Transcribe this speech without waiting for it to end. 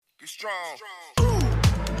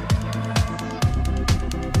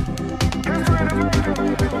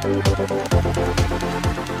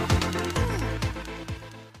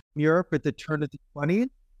Europe at the turn of the 20th.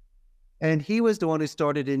 And he was the one who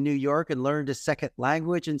started in New York and learned a second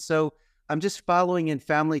language. And so I'm just following in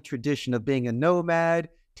family tradition of being a nomad,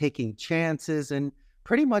 taking chances, and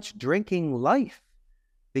pretty much drinking life.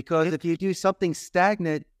 Because if you do something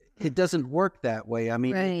stagnant, it doesn't work that way. I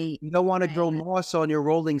mean, Right. you don't want to grow moss on your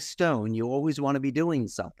rolling stone. You always want to be doing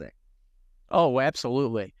something. Oh,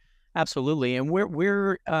 absolutely. Absolutely. And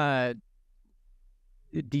where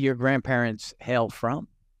do your grandparents hail from?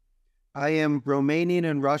 I am Romanian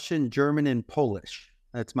and Russian, German and Polish.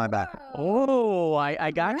 That's my background. Oh,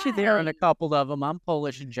 I got you there on a couple of them. I'm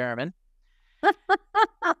Polish and German.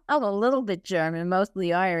 I'm a little bit German,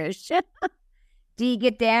 mostly Irish. Do you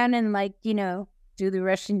get down and do the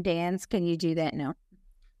Russian dance? Can you do that now?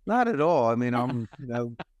 Not at all. I mean, I'm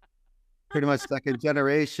pretty much second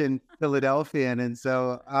generation Philadelphian, and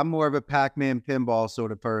so I'm more of a Pac-Man pinball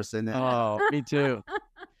sort of person. Oh, me too.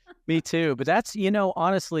 Me too. But that's,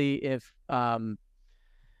 honestly, if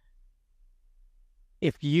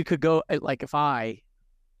you could go, if I,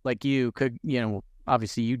 like you could,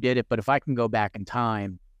 obviously you did it, but if I can go back in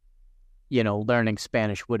time, learning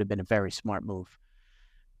Spanish would have been a very smart move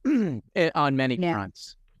on many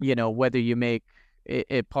fronts, whether you make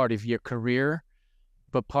it part of your career,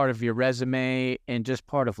 but part of your resume and just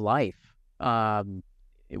part of life.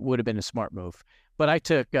 It would have been a smart move. But I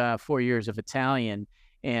took 4 years of Italian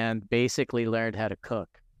and basically learned how to cook.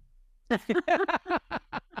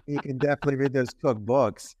 You can definitely read those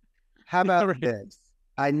cookbooks. How about this?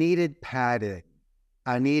 I needed padding.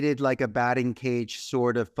 I needed like a batting cage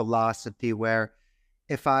sort of philosophy where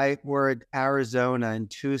if I were at Arizona in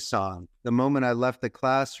Tucson, the moment I left the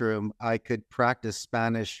classroom, I could practice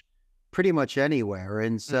Spanish pretty much anywhere.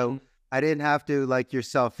 And so I didn't have to, like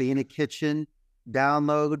yourself, be in a kitchen,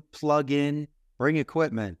 download, plug in, bring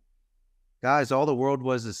equipment. Guys, all the world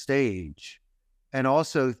was a stage. And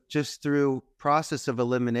also just through process of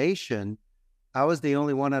elimination, I was the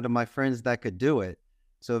only one out of my friends that could do it.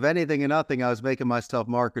 So if anything and nothing, I was making myself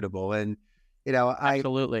marketable. And,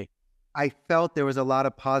 Absolutely. I felt there was a lot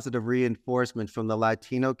of positive reinforcement from the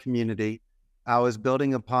Latino community. I was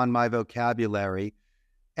building upon my vocabulary.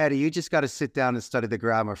 Eddie, you just got to sit down and study the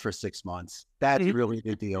grammar for 6 months. That's really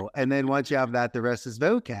the deal. And then once you have that, the rest is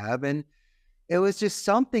vocab. And it was just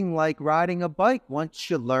something like riding a bike. Once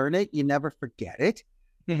you learn it, you never forget it.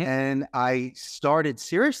 And I started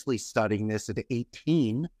seriously studying this at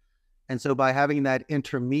 18. And so by having that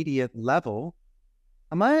intermediate level,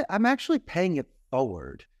 I'm actually paying it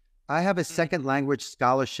forward. I have a second language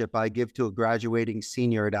scholarship I give to a graduating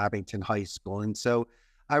senior at Abington High School. And so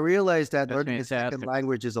I realized that learning a second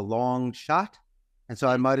language is a long shot. And so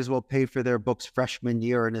I might as well pay for their books freshman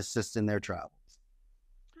year and assist in their travels.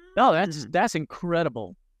 No, that's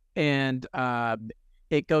incredible. And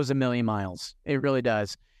it goes a million miles. It really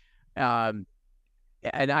does. And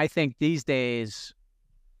I think these days,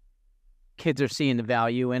 kids are seeing the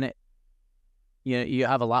value in it. You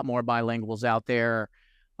have a lot more bilinguals out there.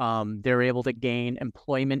 They're able to gain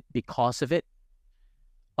employment because of it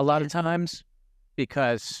a lot of times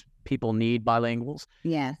because people need bilinguals.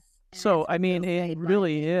 Yes. So, I mean, it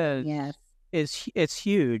really is. Yes. It's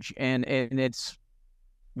huge. And it's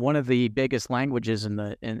one of the biggest languages in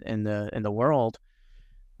the world.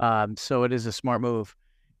 So it is a smart move.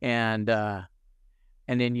 And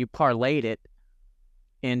then you parlayed it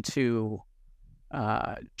into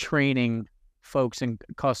training folks in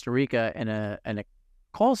Costa Rica in a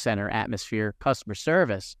call center atmosphere, customer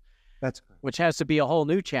service. That's great. Which has to be a whole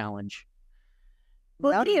new challenge.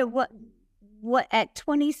 Well, yeah, what at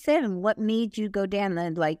 27, what made you go down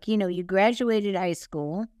the, you graduated high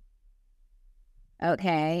school,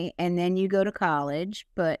 okay, and then you go to college,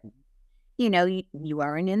 but, you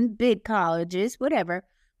aren't in big colleges, whatever,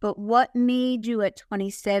 but what made you at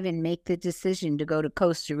 27 make the decision to go to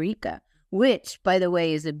Costa Rica, which, by the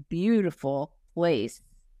way, is a beautiful place?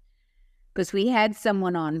 Because we had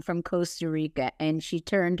someone on from Costa Rica, and she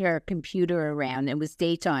turned her computer around. It was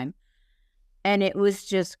daytime, and it was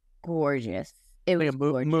just gorgeous. It like was a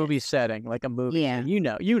gorgeous. Movie setting, like a movie. Yeah.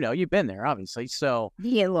 You've been there, obviously. So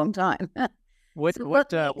yeah, a long time.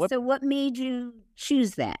 So what made you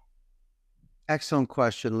choose that? Excellent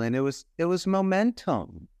question, Lynn. It was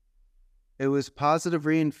momentum. It was positive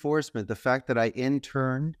reinforcement. The fact that I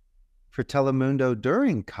interned for Telemundo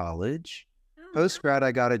during college. Post-grad,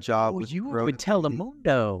 I got a job with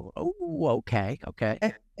Telemundo. Oh, okay.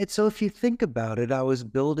 And so if you think about it, I was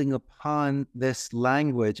building upon this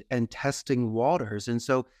language and testing waters. And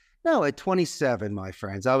so No, at 27, my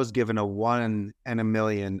friends, I was given a 1 in a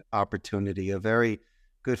million opportunity. A very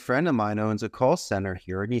good friend of mine owns a call center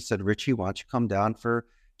here, and he said, Richie, why don't you come down for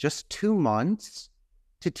just 2 months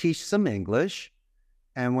to teach some English?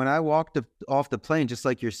 And when I walked off the plane, just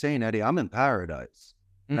like you're saying, Eddie, I'm in paradise.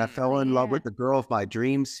 And I fell in love with the girl of my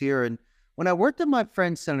dreams here. And when I worked at my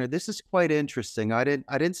friend's center, this is quite interesting. I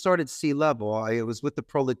didn't start at sea level. I was with the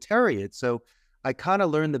proletariat. So I kind of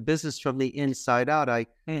learned the business from the inside out. I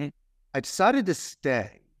decided to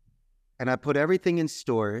stay, and I put everything in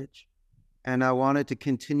storage, and I wanted to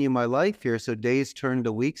continue my life here. So days turned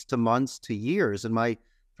to weeks, to months, to years. And my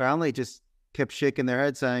family just kept shaking their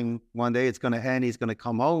head saying, one day it's going to end. He's going to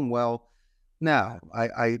come home. Well, no,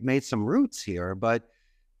 I made some roots here, but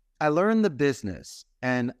I learned the business.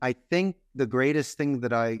 And I think the greatest thing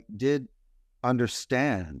that I did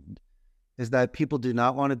understand is that people do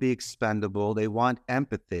not want to be expendable. They want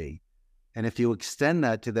empathy. And if you extend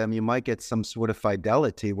that to them, you might get some sort of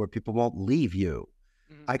fidelity where people won't leave you.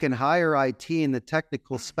 I can hire IT and the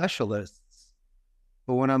technical specialists,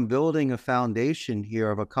 but when I'm building a foundation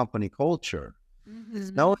here of a company culture,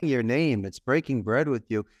 it's knowing your name, it's breaking bread with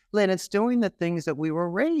you. Lynn, it's doing the things that we were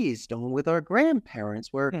raised on with our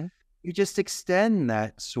grandparents, where you just extend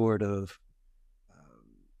that sort of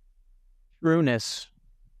trueness.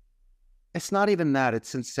 It's not even that, it's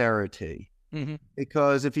sincerity.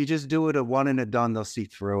 Because if you just do it a one and a done, they'll see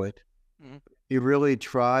through it. You really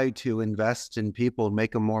try to invest in people and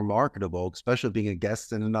make them more marketable, especially being a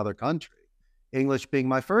guest in another country. English being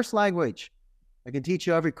my first language. I can teach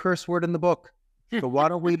you every curse word in the book. So why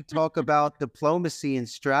don't we talk about diplomacy and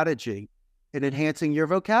strategy and enhancing your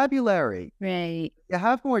vocabulary? Right. You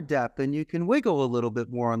have more depth and you can wiggle a little bit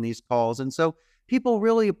more on these calls. And so people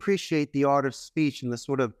really appreciate the art of speech and the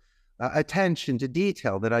sort of attention to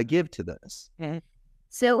detail that I give to this.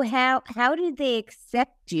 So how did they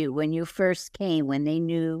accept you when you first came, when they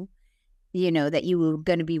knew, that you were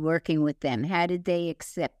going to be working with them? How did they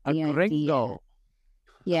accept the idea?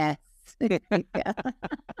 Yes.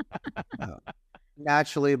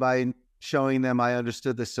 Naturally, by showing them I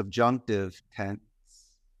understood the subjunctive tense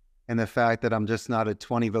and the fact that I'm just not a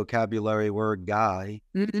 20 vocabulary word guy.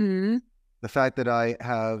 The fact that I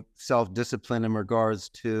have self-discipline in regards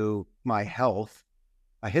to my health.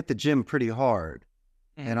 I hit the gym pretty hard.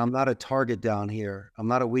 And I'm not a target down here. I'm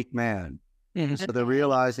not a weak man. So they're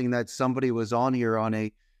realizing that somebody was on here on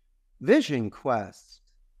a vision quest,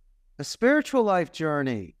 a spiritual life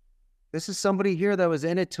journey. This is somebody here that was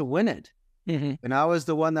in it to win it. And I was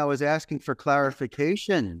the one that was asking for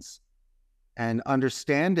clarifications and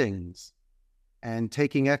understandings and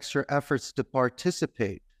taking extra efforts to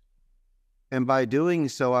participate. And by doing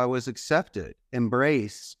so, I was accepted,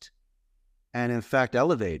 embraced, and in fact,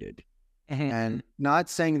 elevated. And not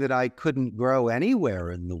saying that I couldn't grow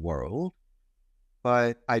anywhere in the world,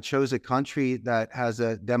 but I chose a country that has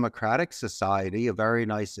a democratic society, a very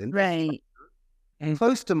nice infrastructure, and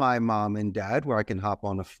close to my mom and dad, where I can hop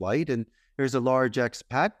on a flight. And there's a large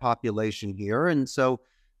expat population here. And so,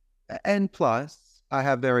 and plus, I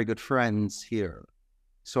have very good friends here.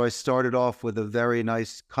 So I started off with a very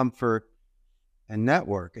nice comfort and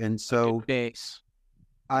network. And so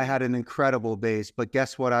I had an incredible base, but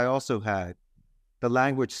guess what? I also had the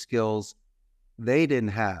language skills they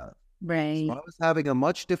didn't have. Right. So I was having a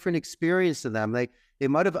much different experience than them. They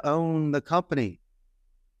might have owned the company,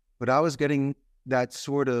 but I was getting that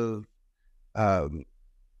sort of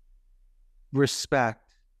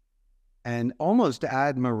respect and almost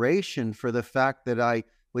admiration for the fact that I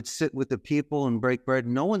would sit with the people and break bread.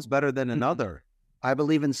 No one's better than another. I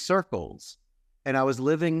believe in circles. And I was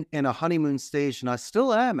living in a honeymoon stage, and I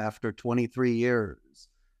still am after 23 years,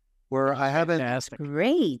 where I haven't... Fantastic.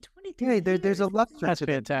 Great. 23 there's a luxury. That's to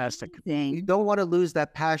fantastic. You don't want to lose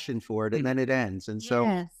that passion for it, and then it ends. And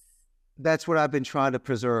so that's what I've been trying to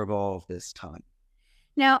preserve all of this time.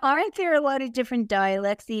 Now, aren't there a lot of different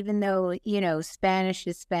dialects, even though, Spanish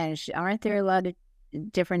is Spanish? Aren't there a lot of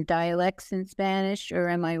different dialects in Spanish, or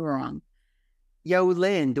am I wrong? Yo,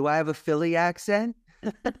 Lynn, do I have a Philly accent?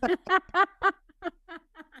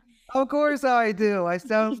 Of course I do. I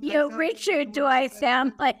sound... Yo, Richard, do I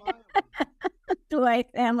sound like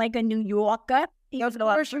a New Yorker? Of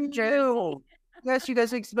course you do. Yes, you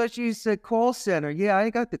guys, especially use a call center. Yeah, I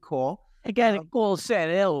got the call. I got a call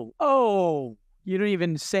center. Oh, you don't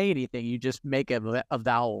even say anything. You just make a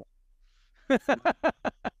vowel.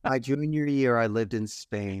 My junior year, I lived in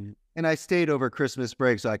Spain, and I stayed over Christmas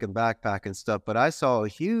break so I could backpack and stuff, but I saw a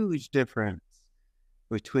huge difference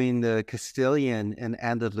between the Castilian and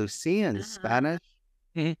Andalusian Spanish.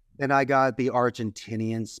 Then I got the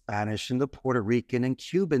Argentinian Spanish and the Puerto Rican and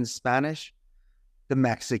Cuban Spanish. the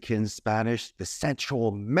Mexican Spanish, the Central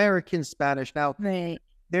American Spanish. Now, Right.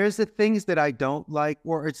 there's the things that I don't like,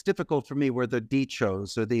 or it's difficult for me, where the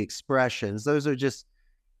dichos or the expressions, those are just,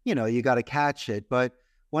 you got to catch it. But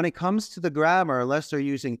when it comes to the grammar, unless they're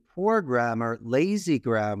using poor grammar, lazy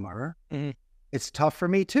grammar, it's tough for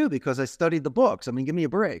me too, because I studied the books. I mean, give me a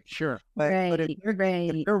break. Sure. But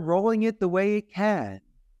if they're rolling it the way it can,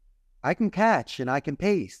 I can catch and I can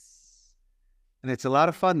pace. And it's a lot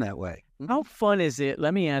of fun that way. How fun is it?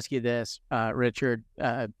 Let me ask you this, Richard,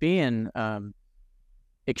 being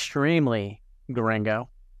extremely gringo,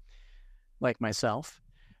 like myself,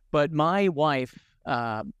 but my wife,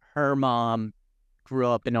 her mom grew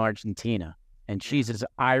up in Argentina, and she's as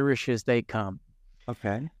Irish as they come.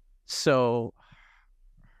 Okay. So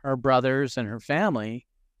her brothers and her family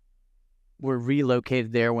were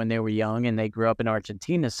relocated there when they were young, and they grew up in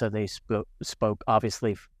Argentina, so they spoke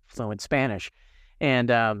obviously fluent Spanish.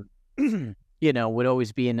 And, would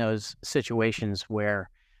always be in those situations where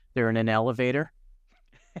they're in an elevator.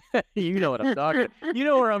 You know what I'm talking. You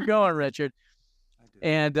know where I'm going, Richard.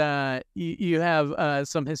 And you have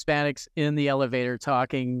some Hispanics in the elevator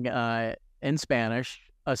talking in Spanish,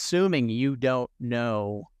 assuming you don't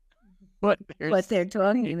know what they're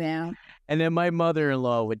talking about. And then my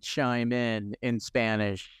mother-in-law would chime in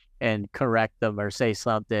Spanish and correct them or say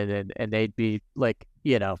something, and they'd be like,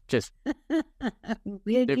 just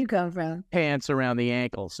where'd you come from? Pants around the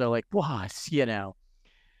ankle. So like, what,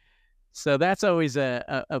 So that's always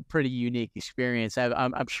a pretty unique experience.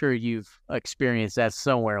 I'm sure you've experienced that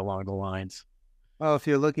somewhere along the lines. Well, if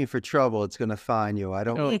you're looking for trouble, it's going to find you. I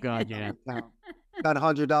don't. Oh God, yeah. Got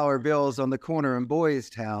 $100 bills on the corner in Boys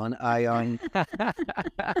Town. I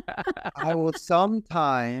will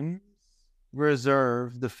sometimes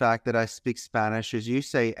reserve the fact that I speak Spanish, as you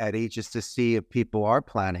say, Eddie, just to see if people are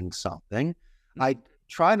planning something. I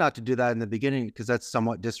try not to do that in the beginning because that's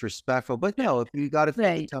somewhat disrespectful. But no, if you got to feel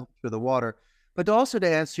the temperature of the water. But also to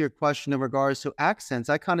answer your question in regards to accents,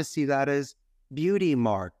 I kind of see that as beauty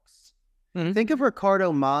marks. Think of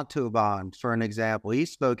Ricardo Montalban, for an example. He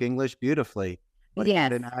spoke English beautifully, but he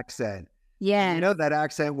had an accent. Yeah. That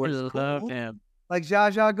accent was I love him. Like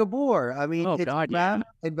Zsa Zsa Gabor. I mean, it's grammar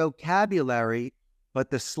and vocabulary, but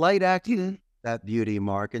the slight accent, that beauty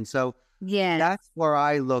mark. And so that's where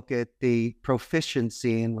I look at the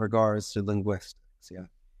proficiency in regards to linguistics. Yeah.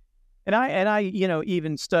 And I,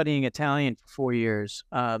 even studying Italian for 4 years,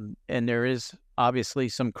 and there is obviously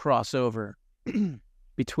some crossover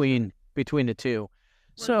between the two.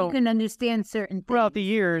 Well, so you can understand certain things. Throughout the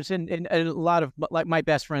years, and a lot of, like, my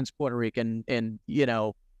best friend's Puerto Rican, and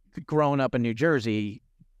growing up in New Jersey,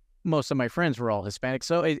 most of my friends were all Hispanic.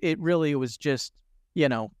 So it really was just,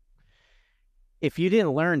 if you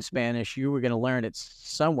didn't learn Spanish, you were going to learn it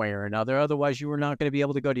some way or another. Otherwise, you were not going to be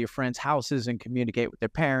able to go to your friends' houses and communicate with their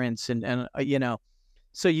parents. And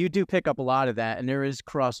so you do pick up a lot of that, and there is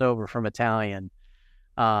crossover from Italian.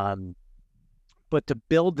 But to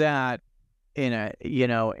build that in a,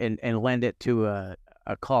 and lend it to a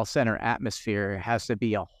call center atmosphere, it has to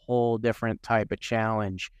be a whole different type of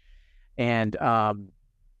challenge. And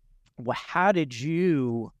how did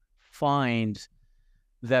you find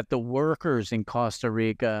that the workers in Costa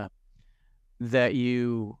Rica that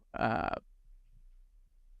you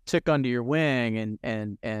took under your wing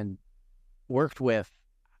and worked with,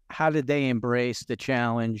 how did they embrace the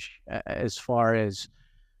challenge as far as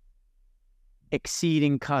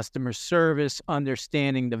exceeding customer service,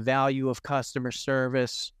 understanding the value of customer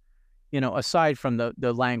service, aside from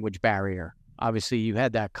the language barrier? Obviously, you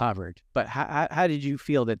had that covered, but how did you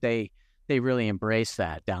feel that they really embraced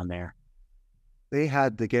that down there? They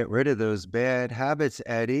had to get rid of those bad habits,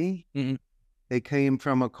 Eddie. Mm-hmm. They came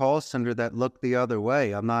from a call center that looked the other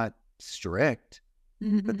way. I'm not strict,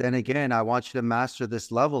 but then again, I want you to master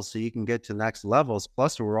this level so you can get to next levels.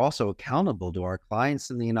 Plus, we're also accountable to our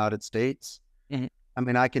clients in the United States. Mm-hmm. I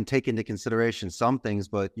mean, I can take into consideration some things,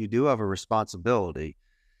 but you do have a responsibility.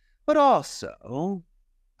 But also,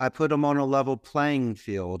 I put them on a level playing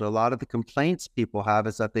field. A lot of the complaints people have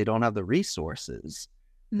is that they don't have the resources.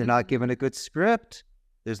 They're not given a good script.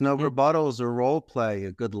 There's no rebuttals or role play,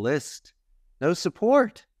 a good list, no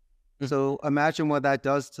support. So imagine what that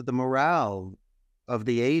does to the morale of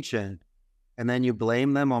the agent. And then you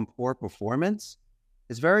blame them on poor performance.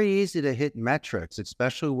 It's very easy to hit metrics,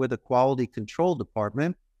 especially with a quality control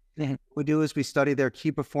department. What we do is we study their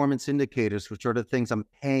key performance indicators, which are the things I'm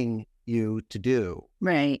paying you to do.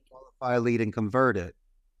 Right. Qualify a lead and convert it.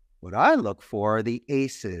 What I look for are the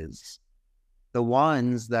ACEs, the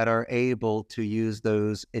ones that are able to use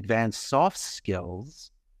those advanced soft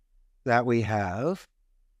skills that we have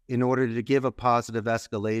in order to give a positive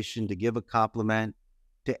escalation, to give a compliment,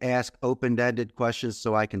 to ask open-ended questions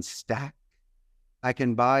so I can stack. I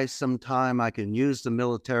can buy some time. I can use the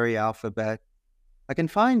military alphabet. I can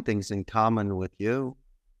find things in common with you.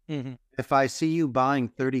 Mm-hmm. If I see you buying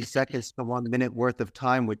 30 seconds to 1 minute worth of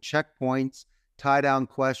time with checkpoints, tie-down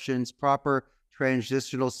questions, proper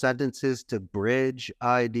transitional sentences to bridge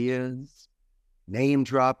ideas, name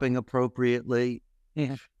dropping appropriately,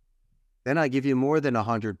 Mm-hmm. then I give you more than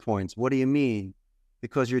 100 points. What do you mean?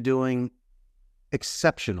 Because you're doing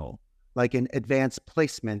exceptional, like an advanced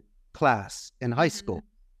placement class in high school.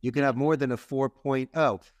 You can have more than a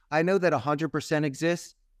 4.0. I know that 100%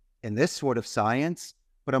 exists in this sort of science,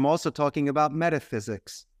 but I'm also talking about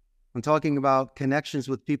metaphysics. I'm talking about connections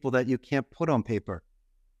with people that you can't put on paper.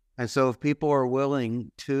 And so if people are willing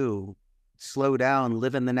to slow down,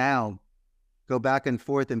 live in the now, go back and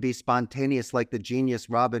forth and be spontaneous like the genius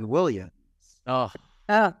Robin Williams, Oh,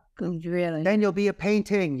 Really? then you'll be a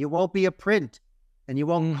painting. You won't be a print. And you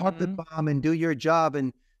won't carpet bomb and do your job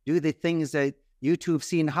and do the things that YouTube's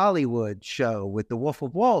Seen Hollywood show with the Wolf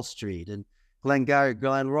of Wall Street and Glengarry,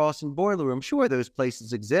 Glenn Ross, and Boiler Room. Sure, those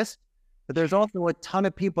places exist, but there's also a ton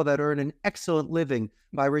of people that earn an excellent living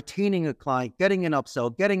by retaining a client, getting an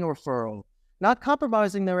upsell, getting a referral, not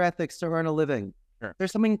compromising their ethics to earn a living. Sure.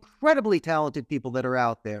 There's some incredibly talented people that are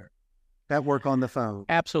out there that work on the phone.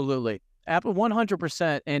 absolutely.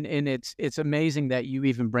 100%. And it's amazing that you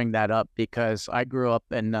even bring that up, because I grew up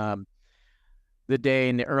in the day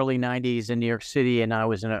in the early 90s in New York City, and I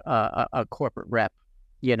was in a corporate rep,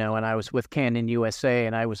 and I was with Canon USA,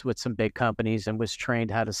 and I was with some big companies and was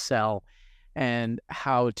trained how to sell and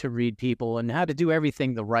how to read people and how to do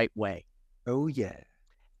everything the right way. Oh, yeah.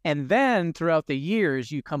 And then throughout the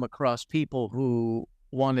years, you come across people who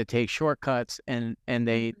want to take shortcuts, and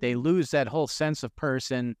they lose that whole sense of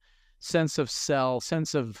person, sense of sell,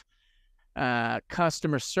 sense of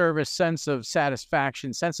customer service, sense of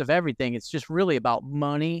satisfaction, sense of everything. It's just really about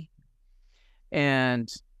money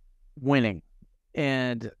and winning.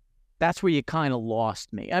 And that's where you kind of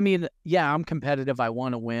lost me. I mean, yeah, I'm competitive. I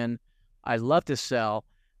want to win. I love to sell,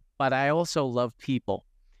 but I also love people.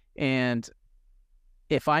 And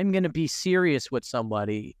if I'm going to be serious with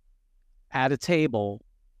somebody at a table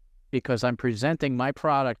because I'm presenting my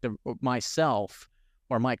product or myself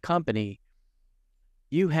or my company,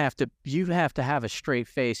 you have to have a straight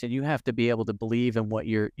face, and you have to be able to believe in what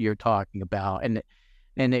you're talking about. And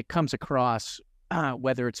it comes across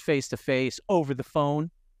whether it's face to face, over the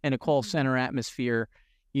phone, in a call center atmosphere.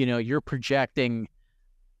 You're projecting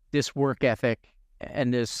this work ethic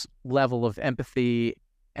and this level of empathy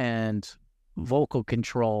and vocal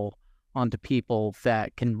control onto people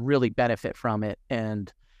that can really benefit from it.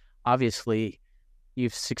 And obviously,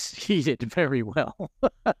 you've succeeded very well.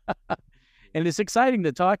 And it's exciting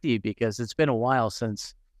to talk to you, because it's been a while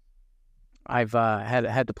since I've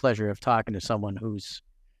had the pleasure of talking to someone who's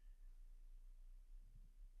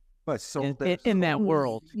in that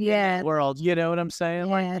world. Yeah. World, you know what I'm saying?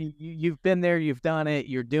 Yeah. Like you've been there, you've done it,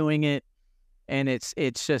 you're doing it, and it's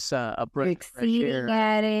just a breath of fresh air. Exceeding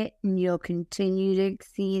at it, and you'll continue to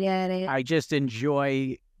exceed at it. I just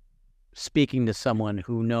enjoy speaking to someone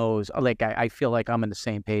who knows. Like I feel like I'm on the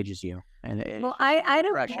same page as you. And Well, I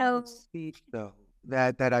don't fresh. know. Speech, though,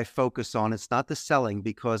 that I focus on, it's not the selling,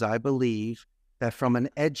 because I believe that from an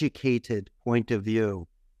educated point of view,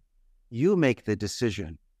 you make the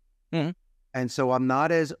decision. Mhm. And so I'm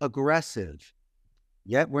not as aggressive,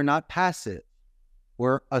 yet we're not passive.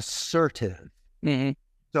 We're assertive. Mhm.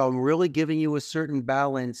 So I'm really giving you a certain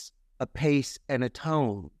balance, a pace, and a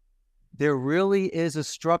tone. There really is a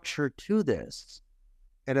structure to this.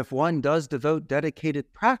 And if one does devote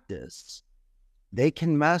dedicated practice, they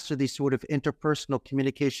can master these sort of interpersonal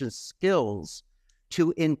communication skills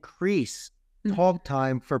to increase talk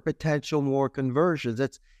time for potential more conversions.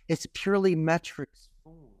 It's purely metrics.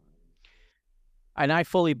 And I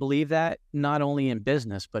fully believe that, not only in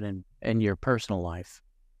business, but in your personal life,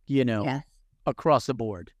 Yes. across the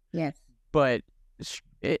board. Yes. But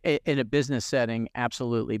in a business setting,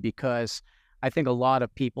 absolutely, because I think a lot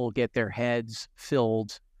of people get their heads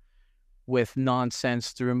filled with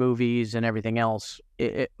nonsense through movies and everything else,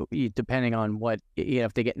 depending on what,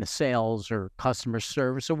 if they get into sales or customer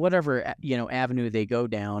service or whatever, avenue they go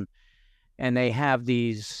down, and they have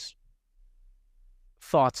these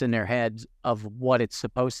thoughts in their heads of what it's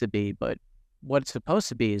supposed to be, but what it's supposed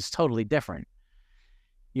to be is totally different.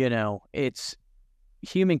 It's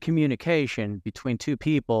human communication between two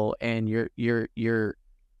people, and you're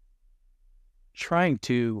trying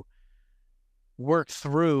to work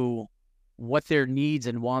through what their needs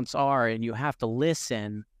and wants are, and you have to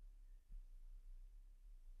listen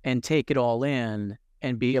and take it all in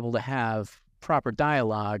and be able to have proper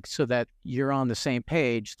dialogue so that you're on the same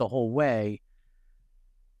page the whole way,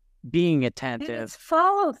 being And attentive. it's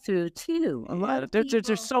follow through too. A lot Yeah, of there's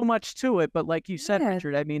people, so much to it, but like you said, yeah,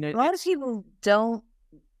 Richard, I mean, a lot of people don't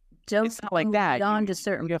it's not like go that. beyond a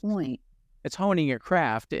certain you have to- point. It's honing your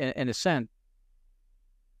craft in a sense.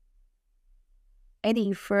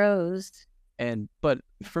 Eddie froze. But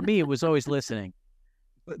for me, it was always listening.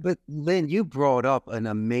 But Lynn, you brought up an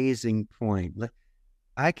amazing point.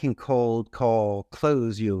 I can cold call,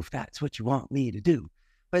 close you if that's what you want me to do.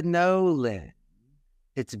 But no, Lynn,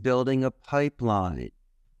 it's building a pipeline.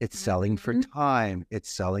 It's selling for time. It's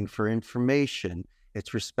selling for information.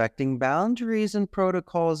 It's respecting boundaries and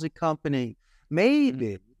protocols of company.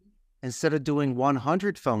 Maybe instead of doing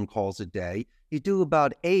 100 phone calls a day, you do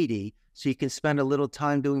about 80 so you can spend a little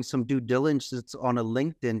time doing some due diligence on a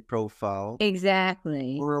LinkedIn profile.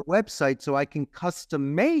 Exactly. Or a website so I can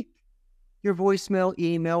custom make your voicemail,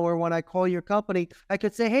 email, or when I call your company, I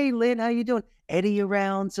could say, hey, Lynn, how you doing? Eddie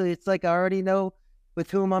around, so it's like I already know with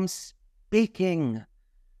whom I'm speaking.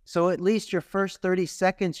 So at least your first 30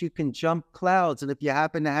 seconds, you can jump clouds. And if you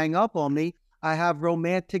happen to hang up on me, I have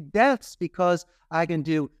romantic deaths because I can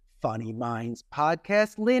do Funny Minds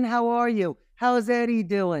podcast. Lynn, how are you? How's Eddie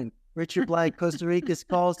doing? Richard Blank, Costa Rica's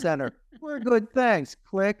call center. We're good, thanks.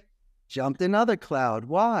 Click. Jumped another cloud.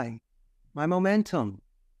 Why? My momentum.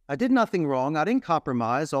 I did nothing wrong. I didn't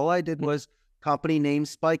compromise. All I did was company name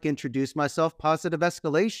spike, introduce myself, positive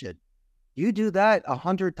escalation. You do that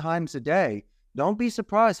 100 times a day. Don't be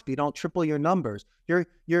surprised if you don't triple your numbers.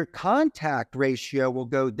 Your contact ratio will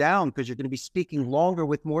go down because you're going to be speaking longer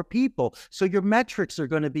with more people. So your metrics are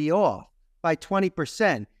going to be off by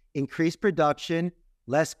 20%. Increased production,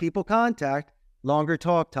 less people contact, longer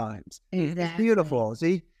talk times. Exactly. It's beautiful.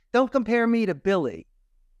 See, don't compare me to Billy.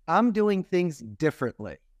 I'm doing things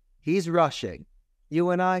differently. He's rushing.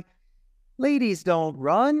 You and I, ladies don't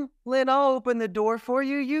run. Lynn, I'll open the door for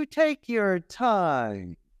you. You take your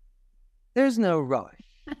time. There's no rush.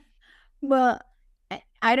 Well,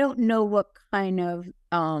 I don't know what kind of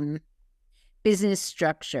business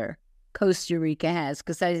structure Costa Rica has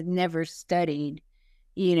because I've never studied,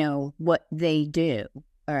 what they do.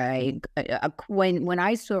 All right. When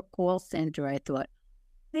I saw call center, I thought,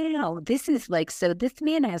 this is like, so this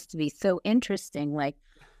man has to be so interesting. Like,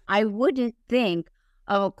 I wouldn't think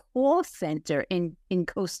of a call center in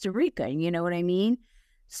Costa Rica. You know what I mean?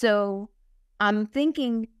 So I'm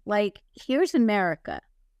thinking, like, here's America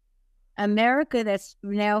that's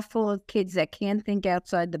now full of kids that can't think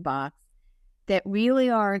outside the box, that really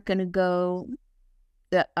aren't going to go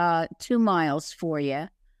the 2 miles for you.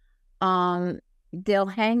 They'll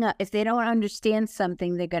hang up. If they don't understand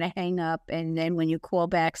something, they're going to hang up. And then when you call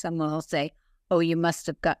back, someone will say, oh, it must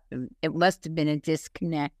have been a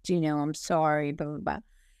disconnect. I'm sorry, blah, blah,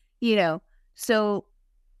 blah. So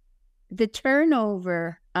the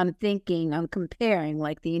turnover, I'm comparing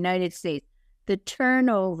like the United States, the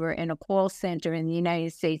turnover in a call center in the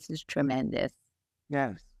United States is tremendous.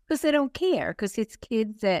 Yes. Because they don't care, because it's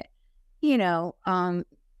kids that,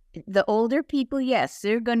 the older people, yes,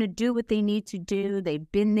 they're going to do what they need to do.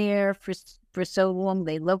 They've been there for so long.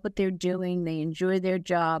 They love what they're doing. They enjoy their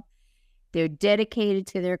job. They're dedicated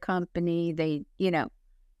to their company. The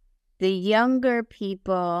younger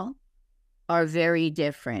people are very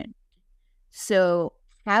different. So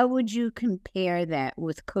how would you compare that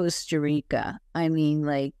with Costa Rica? I mean,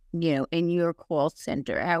 like, in your call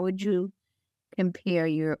center, how would you compare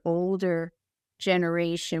your older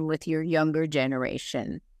generation with your younger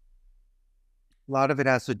generation? A lot of it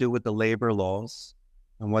has to do with the labor laws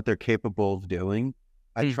and what they're capable of doing.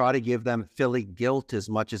 I try to give them Philly guilt as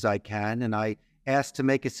much as I can, and I ask to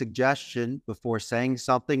make a suggestion before saying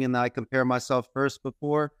something, and I compare myself first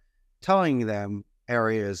before telling them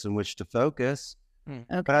areas in which to focus. Okay.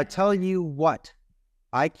 But I tell you what,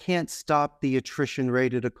 I can't stop the attrition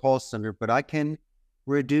rate at a call center, but I can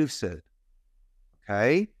reduce it.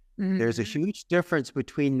 Okay? Mm-hmm. There's a huge difference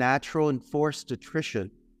between natural and forced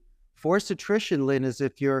attrition. Forced attrition, Lynn, is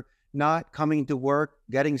if you're not coming to work,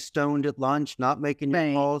 getting stoned at lunch, not making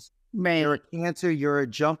your calls. Right. You're a cancer, you're a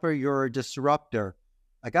jumper, you're a disruptor.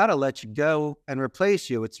 I got to let you go and replace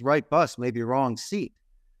you. It's right bus, maybe wrong seat.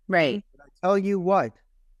 Right. But I tell you what,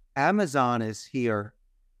 Amazon is here,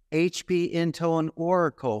 HP, Intel, and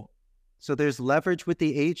Oracle. So there's leverage with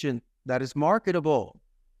the agent that is marketable.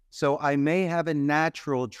 So I may have a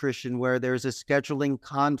natural attrition where there's a scheduling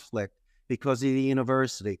conflict because of the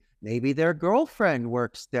university. Maybe their girlfriend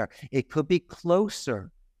works there. It could be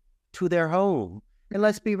closer to their home. And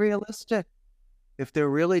let's be realistic. If they're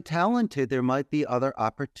really talented, there might be other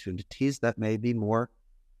opportunities that may be more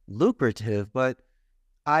lucrative. But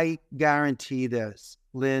I guarantee this,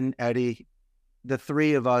 Lynn, Eddie, the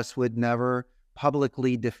three of us would never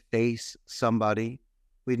publicly deface somebody.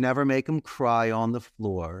 We'd never make them cry on the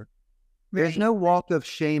floor. There's no walk of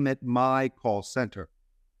shame at my call center.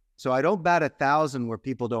 So I don't bat 1,000 where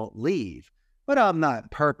people don't leave, but I'm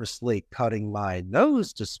not purposely cutting my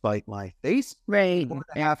nose to spite my face. Right. Or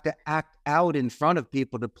to have to act out in front of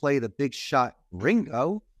people to play the big shot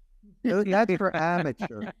Ringo. That's for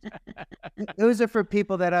amateurs. Those are for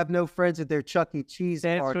people that have no friends at their Chuck E. Cheese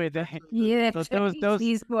party. Yeah, those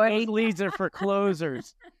leads are for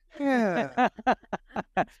closers. Yeah.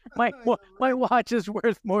 my watch is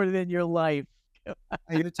worth more than your life.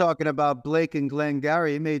 You're talking about Blake and Glenn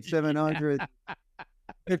Gary. He made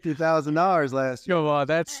 $750,000 last year. Come on,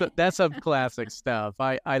 that's some classic stuff.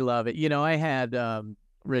 I love it. You know, I had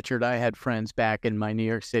Richard. I had friends back in my New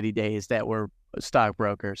York City days that were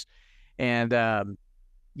stockbrokers, and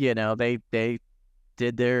you know, they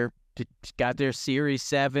got their Series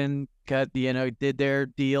 7, did their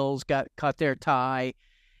deals, cut their tie,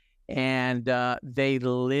 and they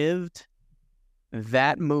lived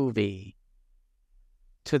that movie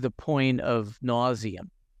to the point of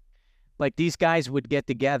nauseum. Like, these guys would get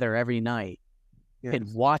together every night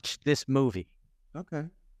and watch this movie. Okay.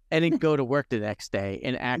 And then go to work the next day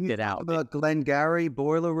and act it out. About Glenn Gary,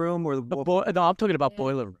 Boiler Room, or no, I'm talking about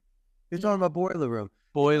Boiler Room. You're talking about Boiler Room.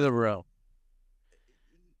 Boiler Room.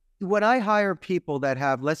 When I hire people that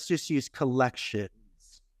have, let's just use collections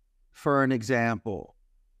for an example.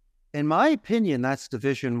 In my opinion, that's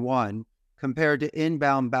Division 1 compared to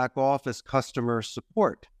inbound back office customer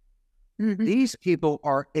support. Mm-hmm. These people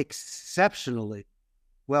are exceptionally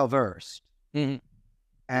well-versed. Mm-hmm.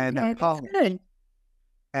 And that's good.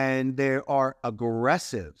 And they are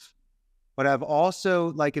aggressive. But I've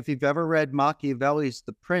also, like, if you've ever read Machiavelli's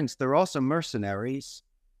The Prince, they're also mercenaries.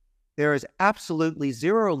 There is absolutely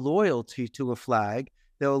zero loyalty to a flag.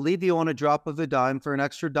 They'll leave you on a drop of a dime for an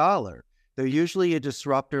extra $1. They're usually a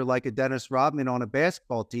disruptor, like a Dennis Rodman on a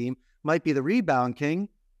basketball team, might be the rebound king,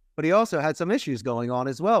 but he also had some issues going on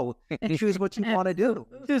as well. Choose what you want to do.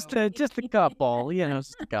 Just a couple,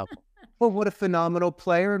 just a couple. Well, what a phenomenal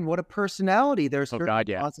player and what a personality. There's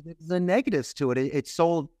positives and negatives to it. It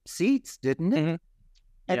sold seats, didn't it? Mm-hmm.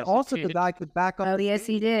 And yes, also the guy could back up. Oh, yes,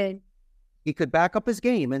 he did. He could back up his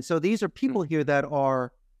game. And so these are people here that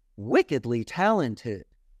are wickedly talented,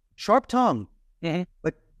 sharp tongue,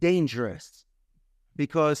 but dangerous.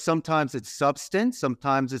 Because sometimes it's substance,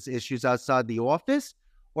 sometimes it's issues outside the office,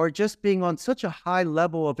 or just being on such a high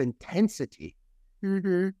level of intensity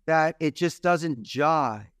that it just doesn't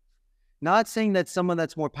jive. Not saying that someone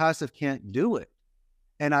that's more passive can't do it.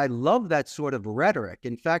 And I love that sort of rhetoric.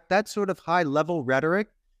 In fact, that sort of high-level rhetoric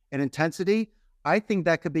and intensity, I think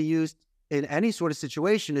that could be used in any sort of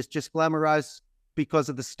situation. It's just glamorized because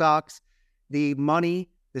of the stocks, the money,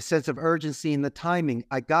 the sense of urgency, and the timing.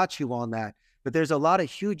 I got you on that. But there's a lot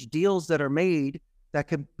of huge deals that are made that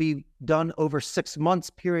could be done over 6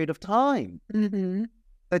 months period of time.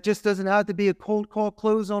 That just doesn't have to be a cold call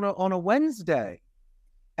close on a Wednesday.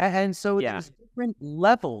 And so there's different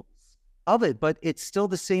levels of it, but it's still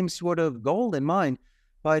the same sort of goal in mind.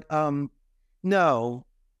 But no,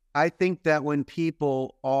 I think that when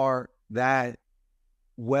people are that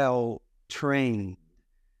well trained,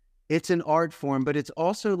 it's an art form, but it's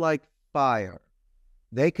also like fire.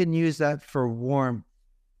 They can use that for warmth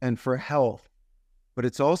and for health, but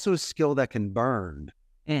it's also a skill that can burn.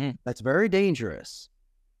 That's very dangerous.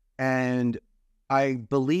 And I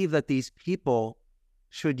believe that these people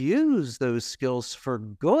should use those skills for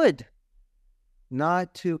good,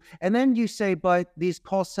 not to. And then you say, but these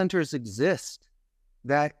call centers exist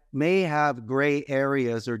that may have gray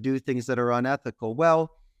areas or do things that are unethical.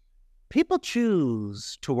 Well, people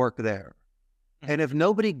choose to work there. And if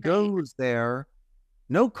nobody goes there,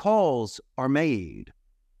 no calls are made.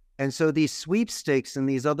 And so these sweepstakes and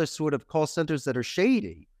these other sort of call centers that are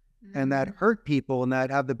shady and that hurt people and that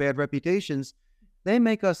have the bad reputations, they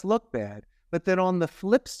make us look bad. But then on the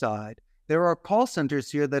flip side, there are call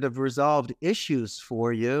centers here that have resolved issues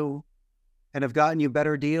for you and have gotten you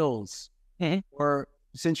better deals. Or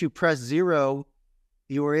since you pressed 0,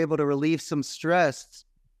 you were able to relieve some stress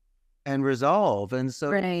and resolve. And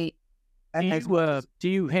so,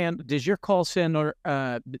 does your call center,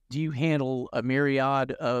 do you handle a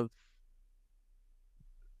myriad of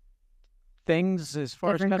things as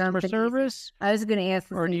far as customer service? I was going to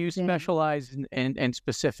ask. Or do you specialize in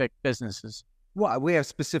specific businesses? Well, we have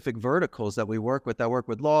specific verticals that we work with. I work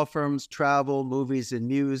with law firms, travel, movies, and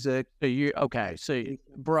music. So you're broad.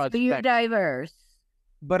 So you're diverse.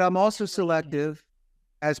 But I'm also selective.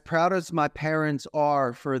 As proud as my parents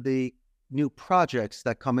are for the new projects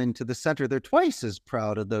that come into the center, they're twice as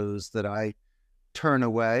proud of those that I turn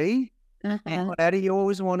away. And Eddie, you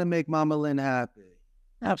always want to make Mama Lynn happy.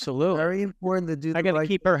 Absolutely. Very important to do. I got to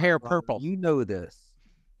keep her hair purple. You know this.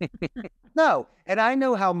 No, and I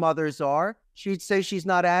know how mothers are. She'd say she's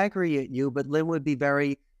not angry at you, but Lynn would be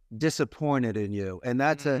very disappointed in you, and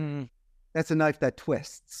that's a knife that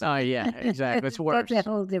twists. Oh yeah, exactly. It's worse. That's a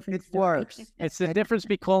whole different It's story. worse. It's the difference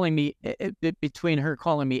between her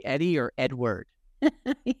calling me Eddie or Edward.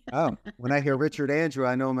 Oh, when I hear Richard Andrew,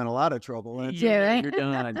 I know I'm in a lot of trouble. Yeah, right? You're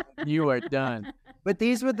done. You are done. But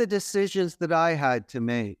these were the decisions that I had to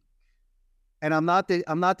make. And I'm not the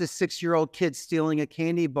 6-year-old kid stealing a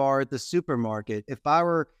candy bar at the supermarket. If I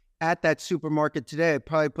were at that supermarket today, I'd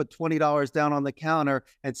probably put $20 down on the counter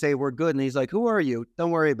and say, we're good. And he's like, who are you?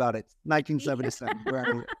 Don't worry about it.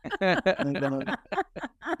 1977.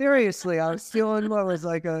 Seriously, I was stealing what was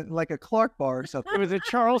like a Clark bar or something. It was a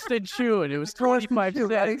Charleston shoe, and it was 25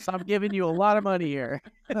 cents. Right? I'm giving you a lot of money here.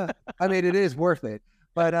 I mean, it is worth it.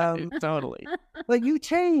 But totally. But you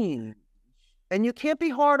change. And you can't be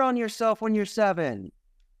hard on yourself when you're 7.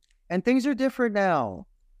 And things are different now.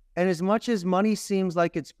 And as much as money seems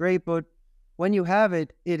like it's great, but when you have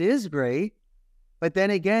it, it is great. But then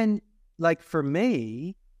again, like for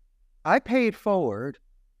me, I paid forward.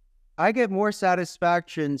 I get more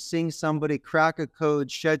satisfaction seeing somebody crack a code,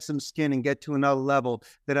 shed some skin, and get to another level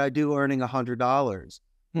than I do earning $100.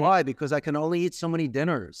 Why? Because I can only eat so many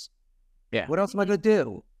dinners. Yeah. What else am I going to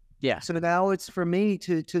do? Yeah. So now it's for me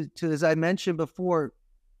to, as I mentioned before,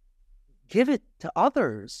 give it to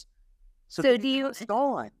others. So do you? It's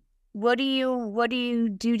gone. What do you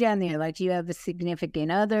do down there? Like, do you have a significant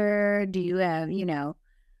other? Do you have,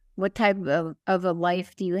 what type of a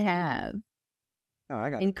life do you have? Oh,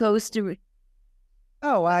 I got in Costa Rica.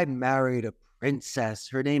 Oh, I married a princess.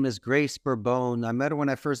 Her name is Grace Bourbon. I met her when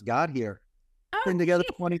I first got here. Been together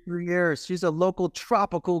for 23 years. She's a local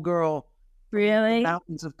tropical girl. Really? The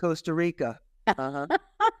mountains of Costa Rica.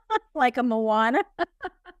 Like a Moana?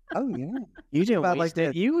 Oh, yeah. You didn't About waste like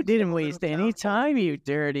it. You didn't waste any time, you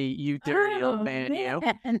dirty old man. You.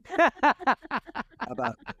 How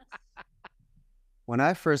about this? When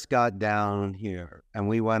I first got down here and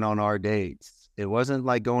we went on our dates, it wasn't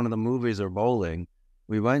like going to the movies or bowling.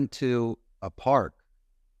 We went to a park,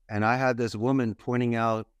 and I had this woman pointing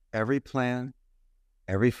out every plant,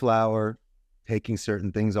 every flower, taking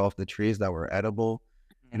certain things off the trees that were edible.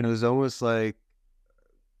 And it was almost like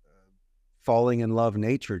falling in love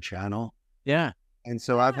nature channel. Yeah. And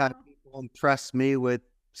so I've had people impress me with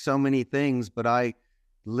so many things, but I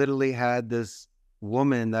literally had this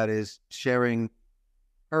woman that is sharing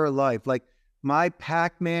her life. Like my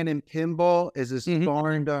Pac-Man in pinball is as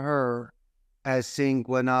foreign to her as seeing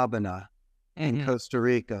Guanabana in Costa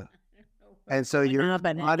Rica. And so you're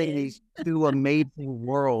combining these two amazing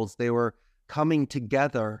worlds. They were coming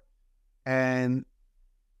together, and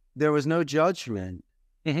there was no judgment.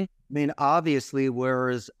 I mean, obviously,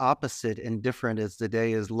 we're as opposite and different as the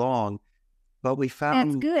day is long, but we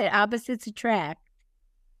found... That's good. Opposites attract.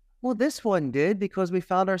 Well, this one did, because we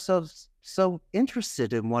found ourselves so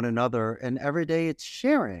interested in one another, and every day it's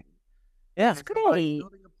sharing. Yeah. That's great.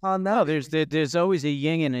 No, there's always a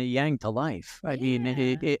yin and a yang to life. I mean,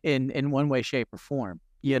 in one way, shape, or form,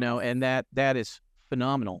 and that is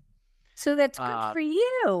phenomenal. So that's good for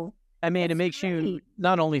you. I mean, it makes you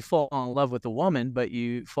not only fall in love with the woman, but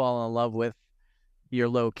you fall in love with your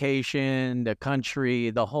location, the country,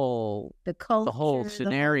 the whole culture, the whole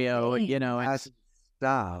scenario. It's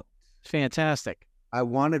stop. Fantastic. I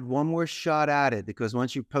wanted one more shot at it, because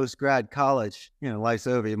once you post-grad college, life's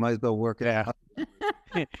over. You might as well work it out.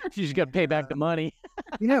 You just got to pay back the money.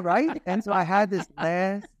 Yeah, right? And so I had this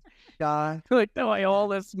last shot. Like, no, I owe all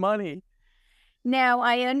this money. Now,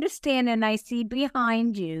 I understand, and I see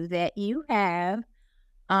behind you that you have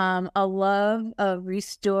a love of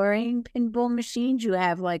restoring pinball machines. You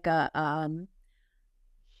have like a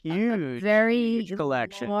huge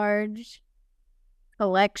collection. Large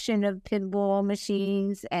collection of pinball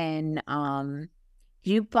machines and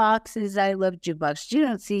jukeboxes. I love jukeboxes. You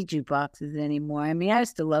don't see jukeboxes anymore. I mean, I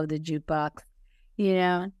used to love the jukebox,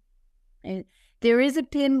 And there is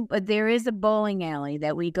a bowling alley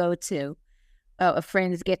that we go to.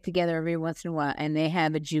 Friends get together every once in a while, and they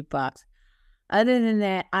have a jukebox. Other than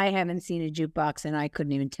that, I haven't seen a jukebox, and I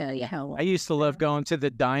couldn't even tell you how long. I used to love going to the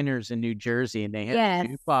diners in New Jersey, and they had a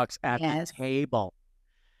jukebox at the table.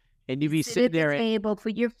 And you'd be sitting there at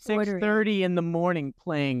 6:30 in the morning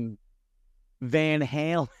playing Van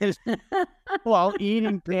Halen while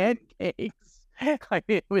eating pancakes. I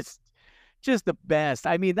mean, it was just the best.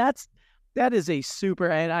 I mean, that's That is a super,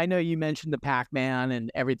 and I know you mentioned the Pac-Man and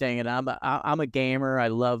everything, and I'm a gamer. I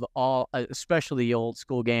love all, especially the old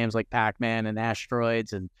school games like Pac-Man and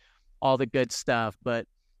Asteroids and all the good stuff. But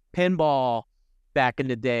pinball back in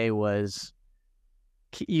the day was,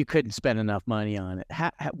 you couldn't spend enough money on it.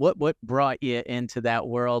 What brought you into that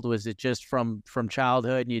world? Was it just from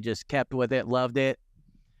childhood and you just kept with it, loved it?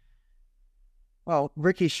 Well,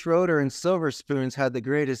 Ricky Schroeder and Silver Spoons had the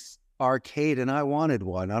greatest arcade, and I wanted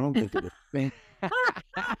one. I don't think it was.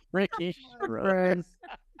 Ricky Schroeder.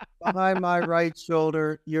 Behind my right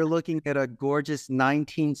shoulder, you're looking at a gorgeous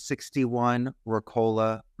 1961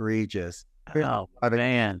 Ricola Regis. Oh,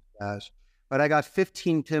 man. But I got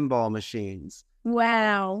 15 pinball machines.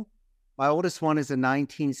 Wow. My oldest one is a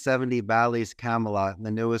 1970 Bally's Camelot, and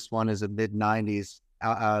the newest one is a mid-90s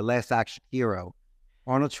Last Action Hero,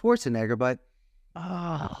 Arnold Schwarzenegger. But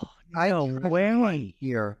no way.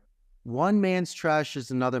 Here, one man's trash is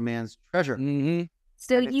another man's treasure. Mm-hmm.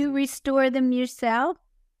 So you restore them yourself?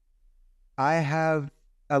 I have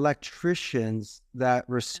electricians that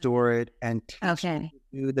restore it and teach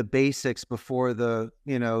you the basics before the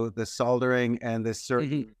soldering and the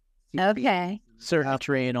certain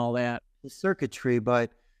circuitry and all that. The circuitry,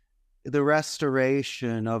 but the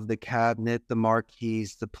restoration of the cabinet, the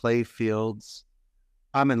marquees, the play fields,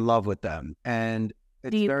 I'm in love with them. And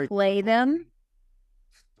it's do you play them?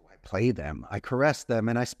 Do I play them? I caress them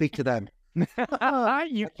and I speak to them. You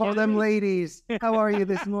I call them ladies. How are you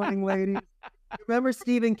this morning, ladies? Remember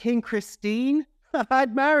Stephen King, Christine?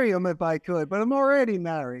 I'd marry him if I could, but I'm already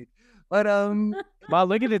married. But well,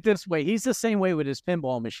 look at it this way: he's the same way with his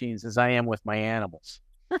pinball machines as I am with my animals.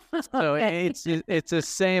 So it's the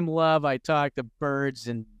same love. I talk to birds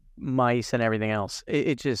and mice and everything else.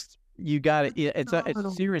 It just, you got it. It's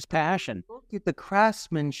a serious passion. Look at the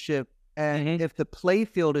craftsmanship, and if the play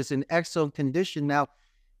field is in excellent condition. Now,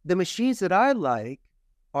 the machines that I like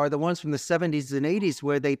are the ones from the 70s and 80s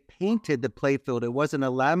where they painted the playfield. It wasn't a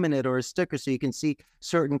laminate or a sticker, so you can see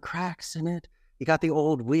certain cracks in it. You got the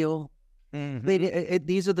old wheel.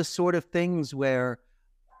 These are the sort of things where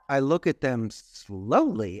I look at them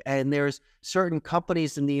slowly, and there's certain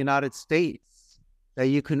companies in the United States that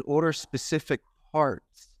you can order specific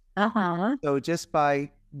parts. So just by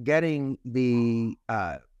getting the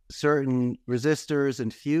certain resistors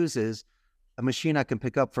and fuses, a machine I can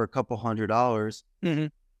pick up for a couple $100,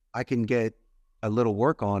 I can get a little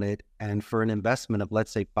work on it, and for an investment of,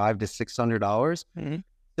 let's say, $500 to $600,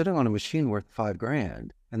 sitting on a machine worth $5,000,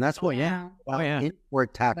 and that's what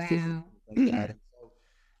import taxes. Like that. So,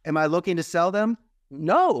 am I looking to sell them?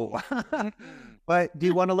 No. But do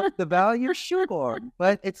you want to look at the value? Sure.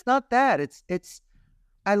 But it's not that. It's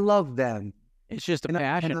I love them. It's just a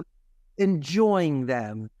passion. I'm enjoying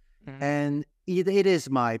them, and it is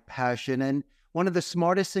my passion. And one of the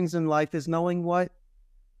smartest things in life is knowing what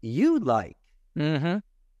you like. And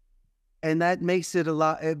that makes it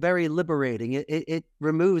very liberating. It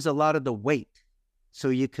removes a lot of the weight, so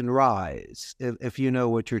you can rise if you know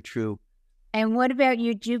what you're true. And what about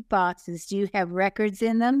your jukeboxes? Do you have records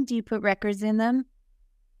in them? Do you put records in them?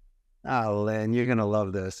 Oh, Lynn, you're going to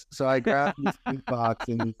love this. So I grabbed these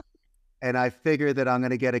jukeboxes, and I figured that I'm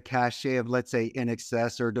going to get a cachet of, let's say, In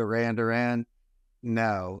Excess or Duran Duran.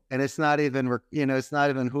 No. And it's not even, it's not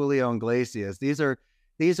even Julio Iglesias. These are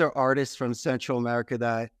artists from Central America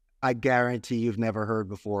that I guarantee you've never heard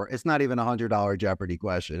before. It's not even $100 Jeopardy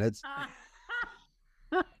question. It's,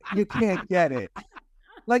 you can't get it.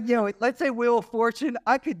 Like, let's say Wheel of Fortune.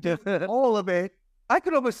 I could do all of it. I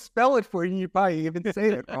could almost spell it for you, and you'd probably even say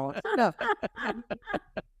it wrong. No.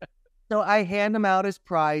 So I hand them out as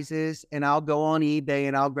prizes, and I'll go on eBay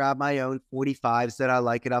and I'll grab my own 45s that I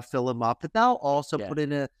like, and I'll fill them up. But I'll also put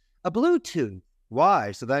in a Bluetooth.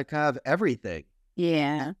 Why? So that I can have everything.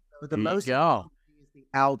 Yeah. So the most is the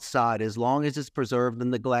outside, as long as it's preserved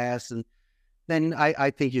in the glass, and then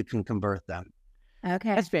I think you can convert them.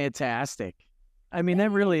 Okay. That's fantastic. I mean,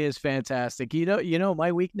 that really is fantastic. You know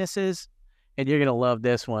my weakness is, and you're gonna love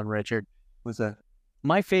this one, Richard. What's that?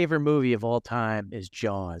 My favorite movie of all time is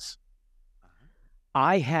Jaws.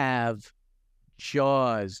 I have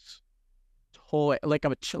Jaws toy, like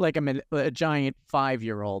I'm a giant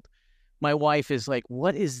 5-year-old. My wife is like,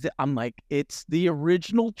 "What is that?" I'm like, "It's the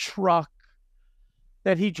original truck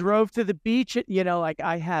that he drove to the beach." Like,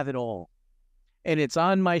 I have it all, and it's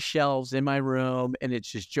on my shelves in my room, and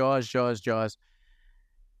it's just Jaws, Jaws, Jaws.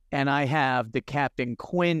 And I have the Captain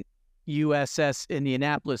Quint USS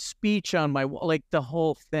Indianapolis speech on my wall, like the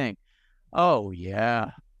whole thing. Oh,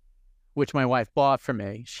 yeah. Which my wife bought for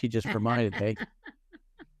me. She just reminded me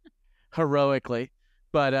heroically.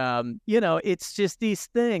 But, it's just these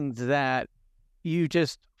things that you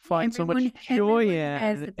just find so much joy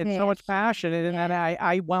in and so much passion. And then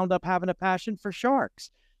I wound up having a passion for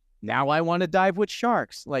sharks. Now I want to dive with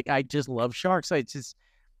sharks. Like, I just love sharks.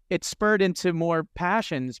 It spurred into more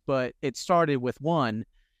passions, but it started with one.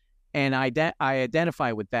 And I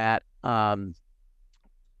identify with that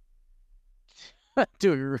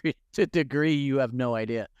to a degree you have no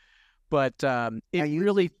idea. But it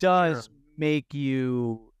really does make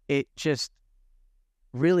you, it just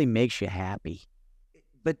really makes you happy.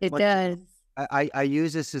 But It does. I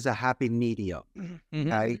use this as a happy medium.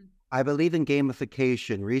 Okay? I believe in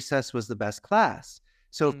gamification. Recess was the best class.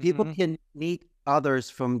 So if people can meet others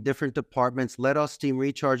from different departments, let off steam,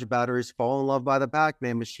 recharge batteries, fall in love by the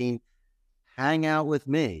Pac-Man machine, hang out with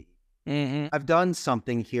me. I've done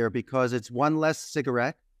something here because it's one less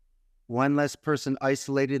cigarette, one less person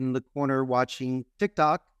isolated in the corner watching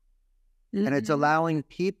TikTok, and it's allowing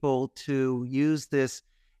people to use this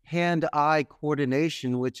hand-eye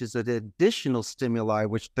coordination, which is an additional stimuli,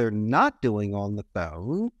 which they're not doing on the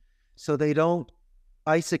phone, so they don't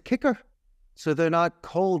ice a kicker. So they're not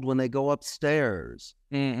cold when they go upstairs.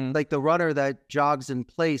 Like the runner that jogs in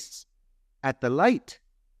place at the light.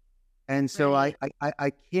 And so I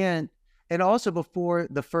can't. And also before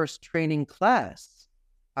the first training class,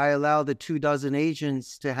 I allow the 24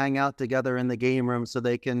 agents to hang out together in the game room so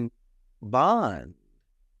they can bond.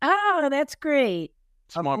 Oh, that's great.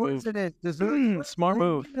 Smart move. Smart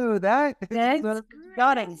move. That's great.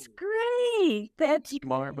 That's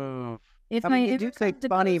smart move. If you do say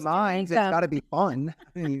funny minds, it's got to be fun.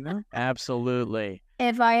 You know? Absolutely.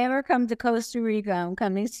 If I ever come to Costa Rica, I'm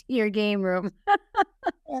coming to your game room.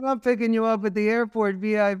 And I'm picking you up at the airport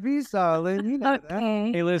VIP, Solid. You know that.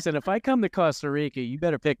 Hey, listen, if I come to Costa Rica, you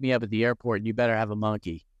better pick me up at the airport and you better have a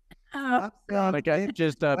monkey. Like I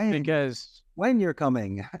just because when you're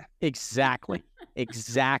coming. Exactly.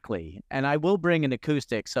 And I will bring an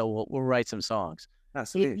acoustic, so we'll write some songs.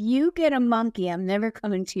 If you get a monkey, I'm never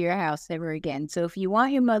coming to your house ever again. So if you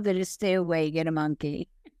want your mother to stay away, get a monkey.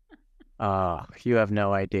 Oh, you have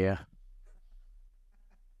no idea.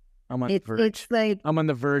 I'm on the verge. I'm on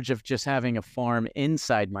the verge of just having a farm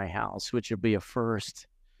inside my house, which would be a first.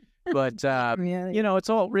 But Really? you know, it's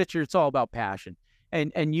all Richard. It's all about passion,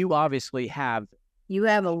 and you obviously have. You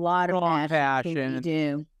have a lot of passion. passion. You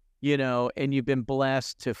do. You know, and you've been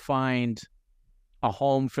blessed to find a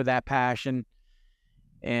home for that passion.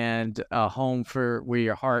 And a home for where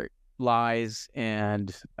your heart lies.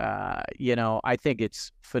 And, you know, I think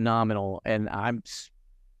it's phenomenal. And I'm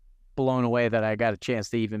blown away that I got a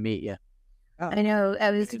chance to even meet you. I know.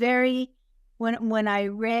 I was very, when I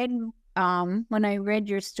read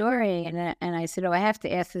your story and I said, oh, I have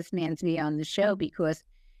to ask this man to be on the show because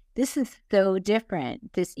this is so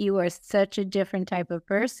different. You are such a different type of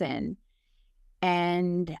person.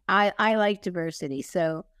 And I like diversity.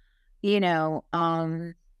 So, you know,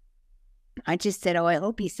 I just said, oh, I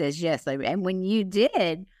hope he says yes. And when you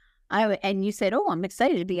did, and you said, oh, I'm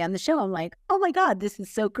excited to be on the show. I'm like, oh my God, this is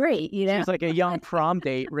so great. You know, she was like a young prom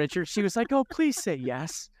date, Richard. She was like, oh, please say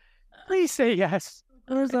yes. Please say yes.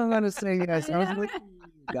 Of course I'm going to say yes. I was like,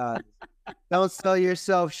 God, don't sell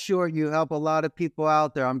yourself short. You help a lot of people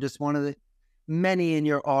out there. I'm just one of the many in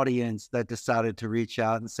your audience that decided to reach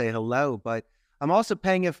out and say hello. But I'm also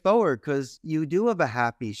paying it forward because you do have a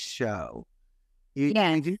happy show. You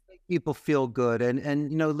do make people feel good.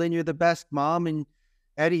 And you know, Lynn, you're the best mom, and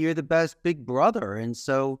Eddie, you're the best big brother. And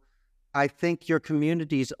so I think your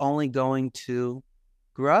community is only going to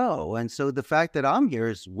grow. And so the fact that I'm here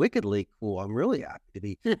is wickedly cool. I'm really happy to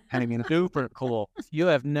be hanging. Super cool. You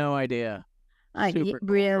have no idea. Super cool.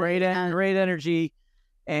 Really, great energy.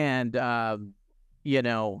 And, you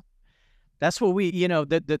know, that's what we, you know,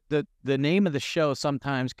 the name of the show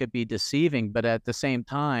sometimes could be deceiving, but at the same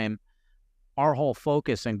time, our whole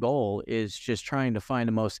focus and goal is just trying to find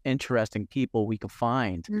the most interesting people we can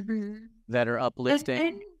find that are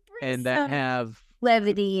uplifting and that have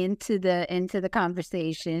levity into the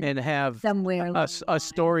conversation and have somewhere a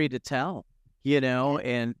story to tell, you know,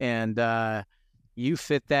 and you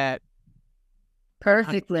fit that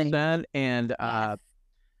perfectly. And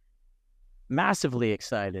massively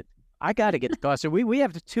excited. I got to get to Costa. We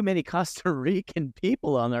have too many Costa Rican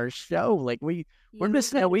people on our show. Like we're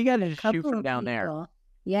missing out. We got to shoot from down there.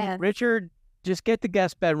 Yeah, Richard, just get the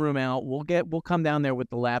guest bedroom out. We'll come down there with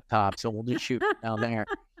the laptops and we'll just shoot down there.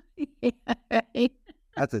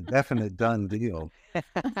 That's a definite done deal.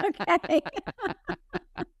 Okay.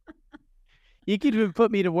 You could even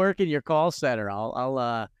put me to work in your call center.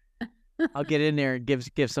 I'll get in there and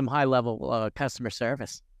give some high level customer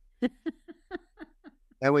service.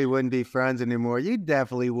 And we wouldn't be friends anymore. You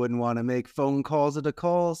definitely wouldn't want to make phone calls at a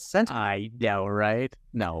call center. I know, right?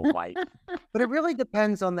 No, why? But it really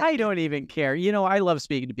depends on the. I don't even care. You know, I love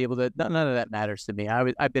speaking to people. That none of that matters to me.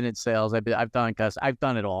 I've been in sales. I've done I've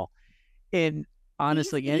done it all. And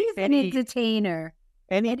honestly, he's an entertainer.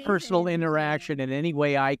 Any personal interaction in any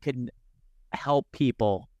way I can help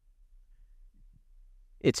people,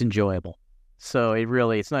 it's enjoyable. So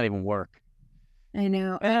it's not even work. I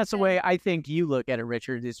know. And that's the way I think you look at it,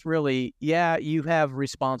 Richard. It's really, yeah, you have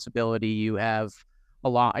responsibility. You have a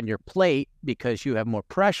lot on your plate because you have more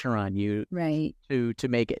pressure on you right. to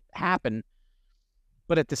make it happen.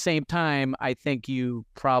 But at the same time, I think you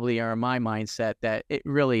probably are in my mindset that it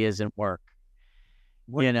really isn't work.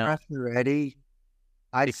 What pressure, Eddie?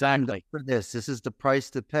 I signed up for this. This is the price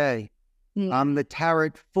to pay. Yeah. I'm the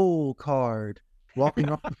Tarot Fool card, walking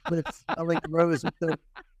off the cliff, selling rose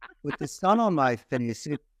with the sun on my face.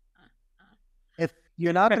 If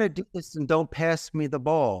you're not going to do this, then don't pass me the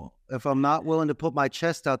ball. If I'm not willing to put my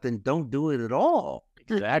chest out, then don't do it at all.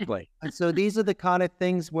 Exactly. And so these are the kind of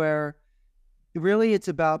things where really it's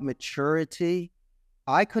about maturity.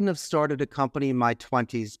 I couldn't have started a company in my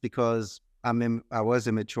 20s because I was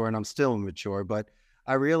immature and I'm still immature, but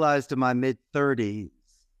I realized in my mid-30s,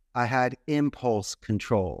 I had impulse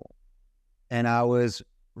control and I was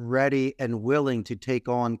ready and willing to take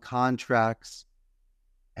on contracts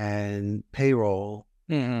and payroll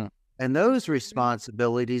and those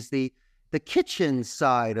responsibilities, the kitchen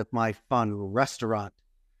side of my fun restaurant.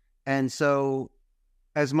 And so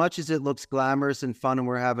as much as it looks glamorous and fun and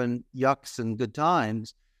we're having yucks and good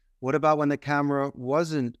times, what about when the camera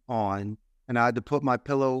wasn't on and I had to put my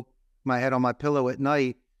head on my pillow at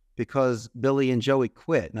night because Billy and Joey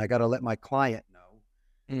quit and I got to let my client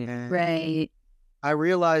know. Right. I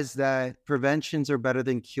realized that preventions are better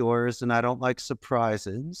than cures and I don't like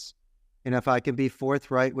surprises. And if I can be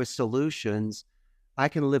forthright with solutions, I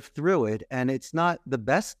can live through it. And it's not the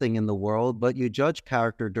best thing in the world, but you judge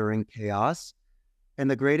character during chaos.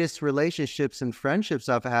 And the greatest relationships and friendships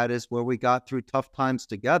I've had is where we got through tough times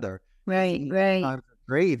together. Right. Times of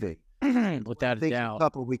gravy. Without a doubt.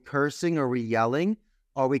 Are we cursing? Are we yelling?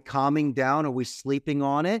 Are we calming down? Are we sleeping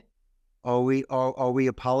on it? Are we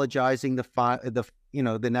apologizing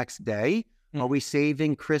the next day? Are we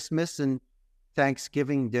saving Christmas and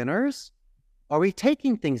Thanksgiving dinners? Are we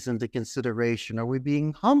taking things into consideration? Are we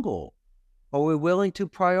being humble? Are we willing to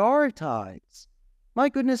prioritize? My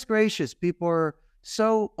goodness gracious, people are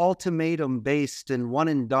so ultimatum based and one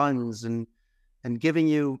and dones and giving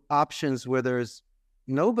you options where there's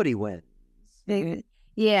nobody wins.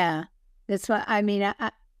 Yeah, that's why. I mean,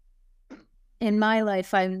 I in my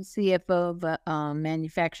life, I'm CFO of a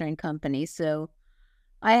manufacturing company, so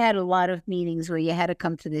I had a lot of meetings where you had to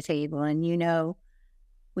come to the table, and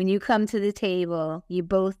when you come to the table, you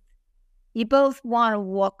both want to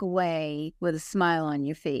walk away with a smile on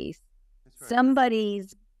your face. Right.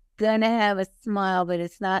 Somebody's gonna have a smile, but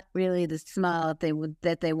it's not really the smile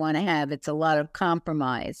that they want to have. It's a lot of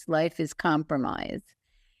compromise. Life is compromise,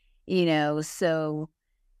 so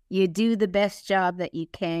you do the best job that you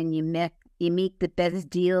can. You meet the best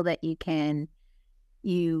deal that you can.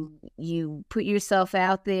 You put yourself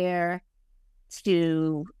out there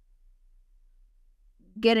to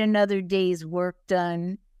get another day's work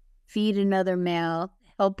done, feed another mouth,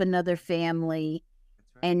 help another family,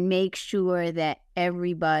 and make sure that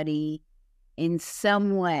everybody in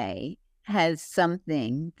some way has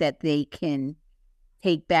something that they can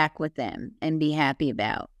take back with them and be happy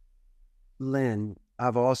about. Lynn,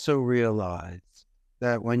 I've also realized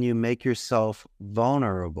that when you make yourself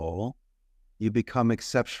vulnerable, you become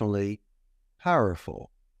exceptionally powerful.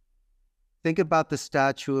 Think about the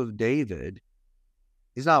statue of David.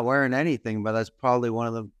 He's not wearing anything, but that's probably one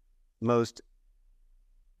of the most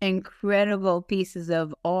incredible pieces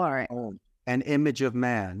of art. An image of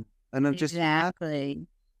man. And I'm just exactly.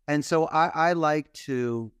 And so I like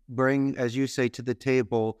to bring, as you say, to the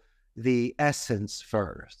table, the essence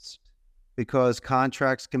first, because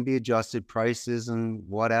contracts can be adjusted, prices and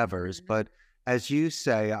whatevers. But as you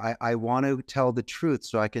say, I want to tell the truth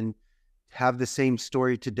so I can have the same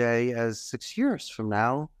story today as 6 years from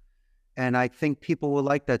now. And I think people will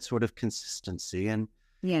like that sort of consistency. And,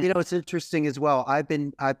 it's interesting as well. I've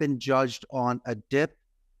been judged on a dip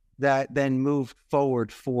that then moved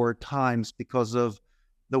forward 4 times because of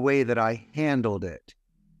the way that I handled it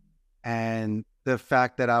and the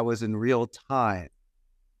fact that I was in real time.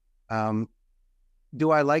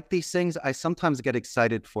 Do I like these things? I sometimes get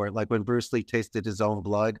excited for it. Like when Bruce Lee tasted his own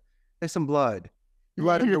blood. There's some blood.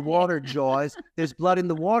 Blood in the water jaws. There's blood in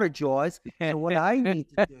the water jaws. And what I need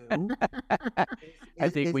to do I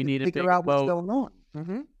think we need to figure out what's going on.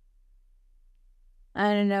 Mm-hmm.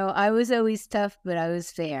 I don't know. I was always tough, but I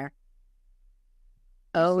was fair.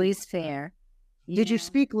 Always fair. Did you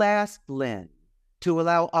speak last, Lynn, to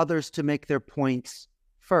allow others to make their points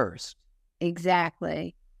first?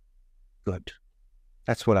 Exactly. Good.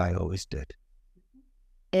 That's what I always did.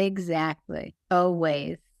 Exactly.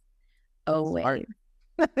 Always. Always.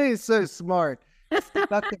 He's so smart.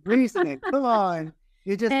 Deductive reasoning. Come on.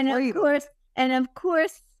 You just And played of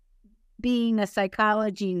course, being a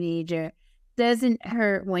psychology major doesn't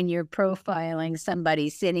hurt when you're profiling somebody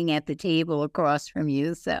sitting at the table across from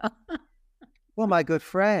you. So, Well, my good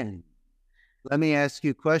friend, let me ask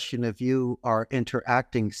you a question. If you are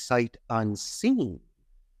interacting sight unseen,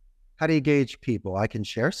 how do you gauge people? I can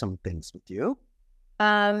share some things with you.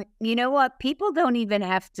 you know what? People don't even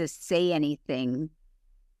have to say anything,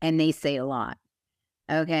 and they say a lot.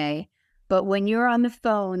 Okay. But when you're on the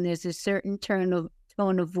phone, there's a certain tone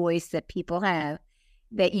of voice that people have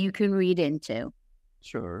that you can read into.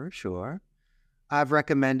 Sure. I've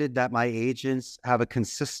recommended that my agents have a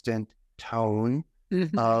consistent tone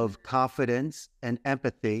of confidence and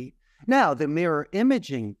empathy. Now, the mirror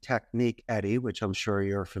imaging technique, Eddie, which I'm sure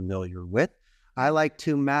you're familiar with, I like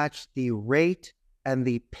to match the rate and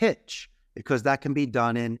the pitch because that can be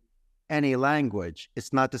done in any language.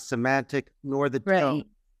 It's not the semantic nor the tone,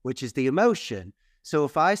 which is the emotion. So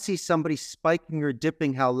if I see somebody spiking or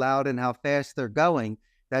dipping how loud and how fast they're going,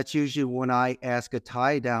 that's usually when I ask a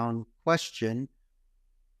tie-down question.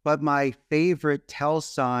 But my favorite tell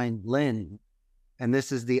sign, Lynn, and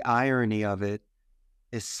this is the irony of it,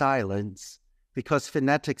 is silence, because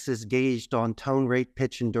phonetics is gauged on tone, rate,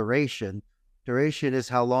 pitch, and duration. Duration is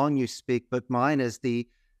how long you speak, but mine is the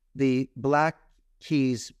black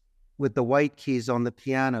keys with the white keys on the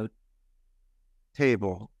piano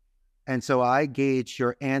table. And so I gauge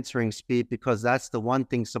your answering speed because that's the one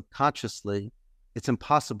thing subconsciously it's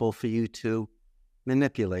impossible for you to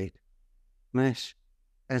manipulate. And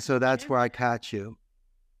so that's where I catch you.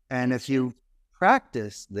 And if you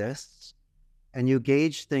practice this and you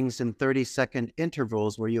gauge things in 30-second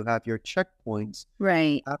intervals where you have your checkpoints,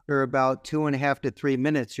 right? After about 2.5 to 3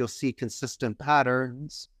 minutes, you'll see consistent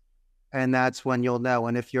patterns. And that's when you'll know.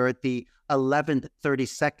 And if you're at the 11th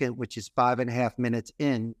 30-second, which is 5.5 minutes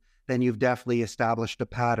in, then you've definitely established a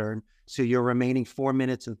pattern. So your remaining 4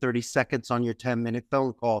 minutes and 30 seconds on your 10-minute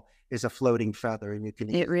phone call is a floating feather. And you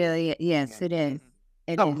can. It really, yes, it is.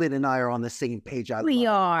 Lynn and I are on the same page. We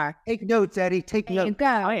are. Take notes, Eddie. Take notes. You go.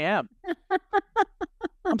 I am.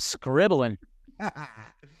 I'm scribbling.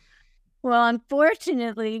 Well,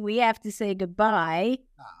 unfortunately, we have to say goodbye.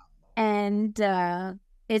 And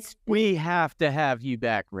we have to have you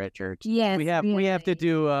back, Richard. Yes, we have to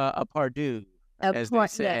do a part two, as they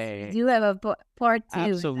say. Yes, you have a part two.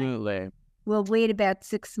 Absolutely. We'll wait about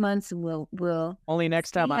 6 months, and we'll. Only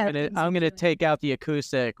next time I'm gonna take out the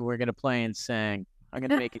acoustic. We're gonna play and sing. I'm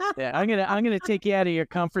gonna make it. I'm gonna take you out of your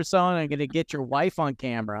comfort zone. I'm gonna get your wife on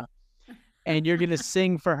camera, and you're gonna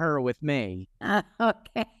sing for her with me. Okay.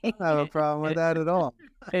 I don't have a problem with that at all.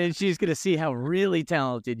 And she's gonna see how really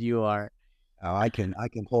talented you are. Oh, I can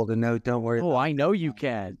hold a note. Don't worry. Oh, I know you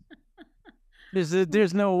can.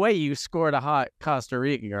 There's no way you scored a hot Costa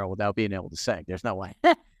Rican girl without being able to sing. There's no way.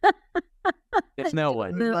 There's no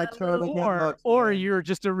way. Or you're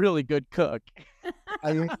just a really good cook.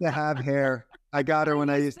 I used to have hair. I got her when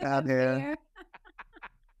I used to have hair.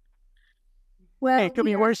 Well, hey, it could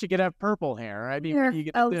be worse. You could have purple hair. I mean, what are you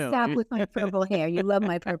gonna do? Stop with my purple hair. You love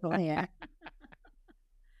my purple hair.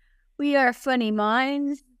 We are Funny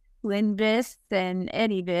Minds, Lynn Biss and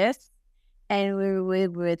Eddie Biss, and we're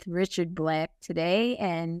with Richard Black today.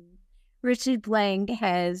 And Richard Black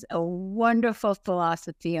has a wonderful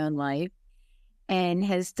philosophy on life and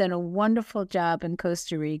has done a wonderful job in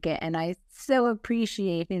Costa Rica. And I so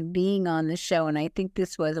appreciate him being on the show. And I think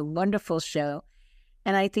this was a wonderful show.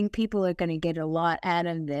 And I think people are going to get a lot out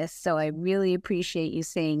of this. So I really appreciate you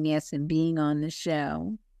saying yes and being on the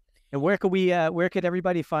show. And where could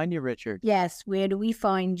everybody find you, Richard? Yes, where do we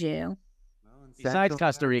find you? Besides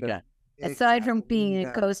Costa Rica. Aside from being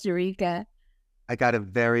in Costa Rica. I got a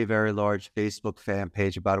very, very large Facebook fan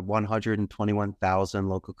page, about 121,000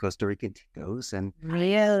 local Costa Rican ticos. And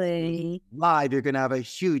really? Live, you're going to have a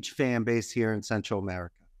huge fan base here in Central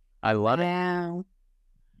America. I love it. Wow.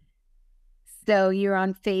 So you're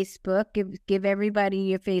on Facebook. Give everybody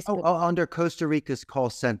your Facebook. Under Costa Rica's Call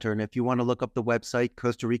Center. And if you want to look up the website,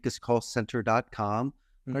 costaricascallcenter.com,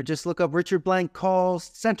 or just look up Richard Black Call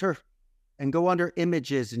Center and go under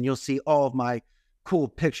images, and you'll see all of my cool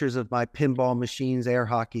pictures of my pinball machines, air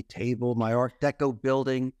hockey table, my Art Deco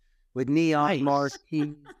building with neon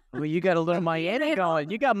marquees. Well, you got a little Miami going.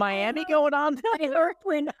 You got Miami going on.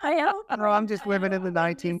 I hope. No, I'm just living in the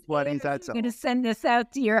 1920s. That's I'm all. going to send this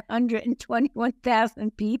out to your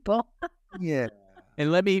 121,000 people. Yeah.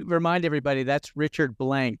 And let me remind everybody, that's Richard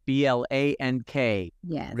Blank, Blank.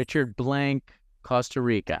 Yes. Richard Blank, Costa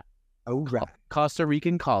Rica. Oh, right. Costa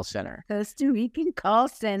Rican call center. Costa Rican call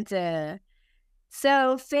center.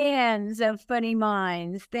 So, fans of Funny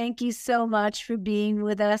Minds, thank you so much for being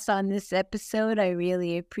with us on this episode. I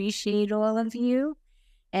really appreciate all of you.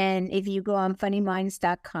 And if you go on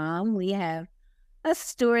funnyminds.com, we have a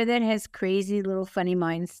store that has crazy little Funny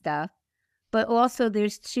Minds stuff. But also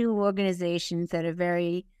there's two organizations that are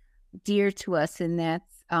very dear to us, and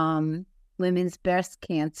that's Women's Breast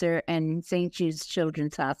Cancer and St. Jude's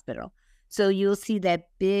Children's Hospital. So you'll see that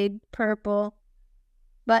big purple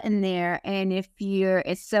button there, and if you're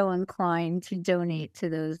so inclined to donate to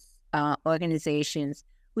those organizations,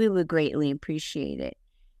 we would greatly appreciate it.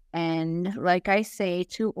 And like I say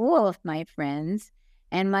to all of my friends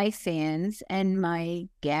and my fans and my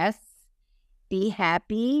guests, be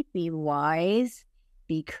happy, be wise,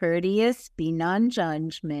 be courteous, be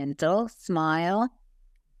non-judgmental, smile,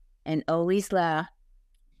 and always laugh,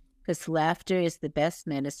 because laughter is the best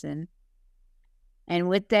medicine. And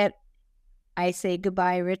with that, I say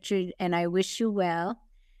goodbye, Richard, and I wish you well.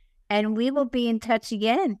 And we will be in touch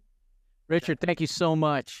again. Richard, thank you so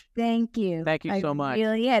much. Thank you. Thank you so much. I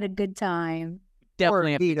really had a good time.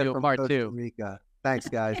 Definitely have to Rita do a from part Costa 2. Rica. Thanks,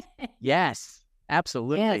 guys. Yes,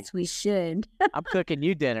 absolutely. Yes, we should. I'm cooking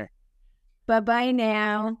you dinner. Bye-bye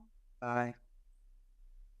now. Bye.